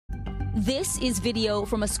This is video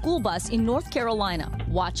from a school bus in North Carolina.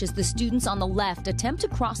 Watch as the students on the left attempt to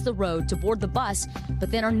cross the road to board the bus,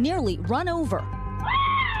 but then are nearly run over.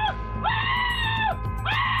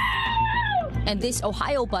 And this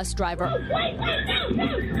Ohio bus driver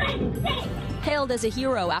hailed as a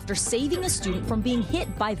hero after saving a student from being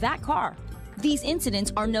hit by that car. These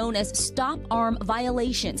incidents are known as stop-arm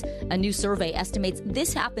violations. A new survey estimates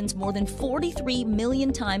this happens more than 43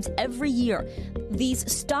 million times every year.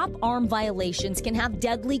 These stop-arm violations can have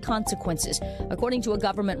deadly consequences. According to a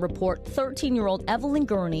government report, 13-year-old Evelyn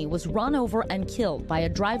Gurney was run over and killed by a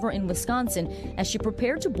driver in Wisconsin as she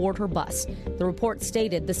prepared to board her bus. The report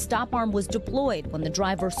stated the stop-arm was deployed when the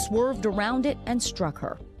driver swerved around it and struck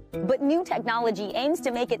her. But new technology aims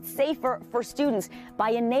to make it safer for students by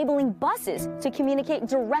enabling buses to communicate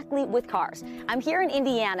directly with cars. I'm here in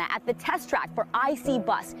Indiana at the test track for IC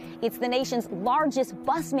Bus. It's the nation's largest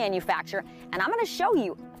bus manufacturer, and I'm going to show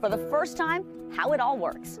you for the first time how it all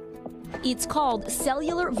works. It's called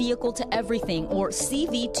Cellular Vehicle to Everything, or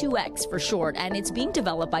CV2X for short, and it's being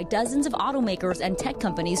developed by dozens of automakers and tech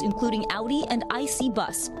companies, including Audi and IC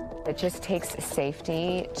Bus. It just takes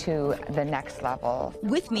safety to the next level.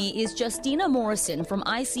 With me is Justina Morrison from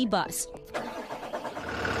IC Bus.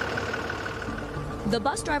 The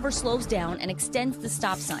bus driver slows down and extends the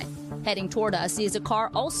stop sign. Heading toward us is a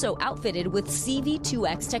car also outfitted with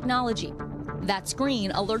CV2X technology. That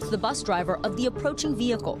screen alerts the bus driver of the approaching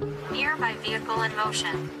vehicle. Nearby vehicle in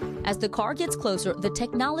motion. As the car gets closer, the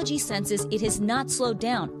technology senses it has not slowed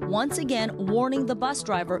down, once again warning the bus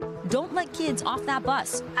driver, don't let kids off that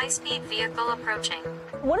bus. High-speed vehicle approaching.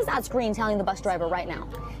 What is that screen telling the bus driver right now?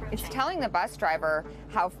 It's telling the bus driver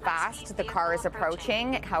how fast the car is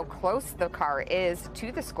approaching, how close the car is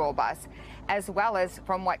to the school bus, as well as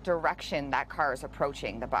from what direction that car is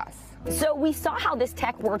approaching the bus. So we saw how this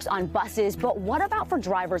tech works on buses, but what about for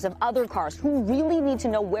drivers of other cars who really need to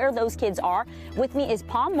know where those kids are? With me is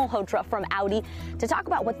Pam Malhotra from Audi to talk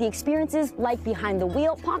about what the experience is like behind the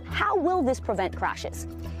wheel. Pam, how will this prevent crashes?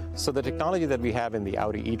 So the technology that we have in the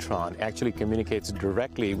Audi e-tron actually communicates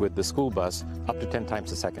directly with the school bus up to 10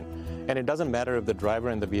 times a second. And it doesn't matter if the driver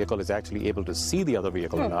in the vehicle is actually able to see the other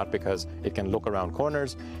vehicle or not, because it can look around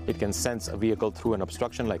corners, it can sense a vehicle through an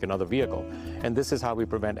obstruction like another vehicle. And this is how we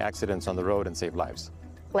prevent accidents on the road and save lives.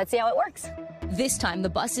 Let's see how it works. This time the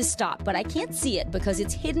bus is stopped, but I can't see it because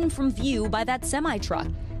it's hidden from view by that semi-truck.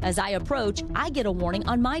 As I approach, I get a warning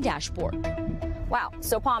on my dashboard. Wow,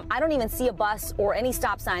 so Pam, I don't even see a bus or any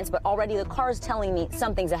stop signs, but already the car's telling me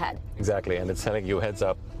something's ahead. Exactly, and it's telling you heads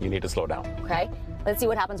up, you need to slow down. Okay, let's see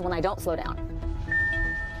what happens when I don't slow down.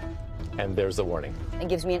 And there's the warning. It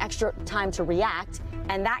gives me an extra time to react,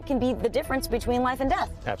 and that can be the difference between life and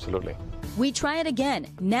death. Absolutely. We try it again,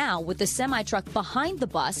 now with the semi-truck behind the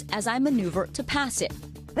bus as I maneuver to pass it.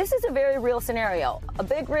 This is a very real scenario. A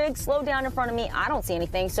big rig slowed down in front of me. I don't see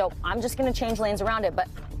anything, so I'm just going to change lanes around it. But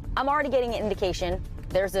I'm already getting an indication.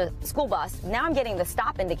 There's a school bus. Now I'm getting the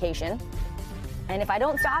stop indication. And if I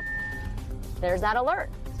don't stop, there's that alert.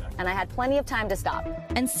 And I had plenty of time to stop.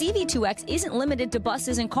 And CV2X isn't limited to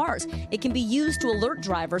buses and cars. It can be used to alert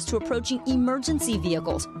drivers to approaching emergency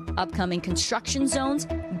vehicles, upcoming construction zones,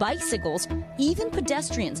 bicycles, even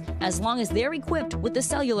pedestrians, as long as they're equipped with the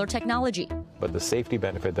cellular technology. But the safety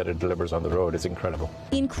benefit that it delivers on the road is incredible.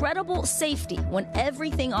 Incredible safety when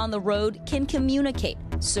everything on the road can communicate,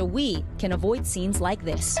 so we can avoid scenes like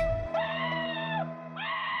this.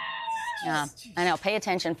 Yeah, I know. Pay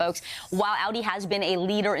attention, folks. While Audi has been a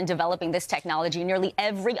leader in developing this technology, nearly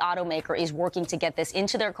every automaker is working to get this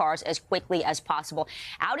into their cars as quickly as possible.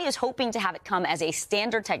 Audi is hoping to have it come as a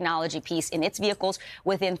standard technology piece in its vehicles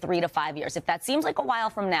within 3 to 5 years. If that seems like a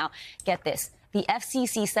while from now, get this. The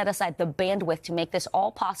FCC set aside the bandwidth to make this all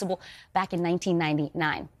possible back in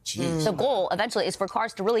 1999. The goal eventually is for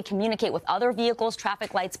cars to really communicate with other vehicles,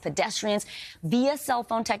 traffic lights, pedestrians via cell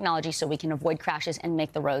phone technology so we can avoid crashes and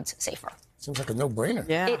make the roads safer. Seems like a no-brainer.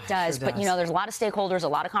 Yeah, it does. But, you know, there's a lot of stakeholders, a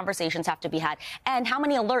lot of conversations have to be had. And how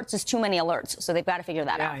many alerts is too many alerts? So they've got to figure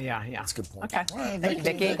that out. Yeah. That's a good point. Okay. Right, Thank you,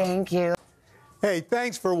 Vicky. Thank you. Hey,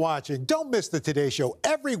 thanks for watching. Don't miss the Today Show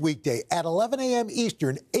every weekday at 11 a.m.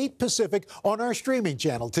 Eastern, 8 Pacific on our streaming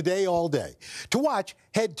channel, Today All Day. To watch,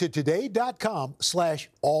 head to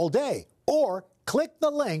today.com/allday or click the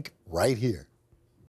link right here.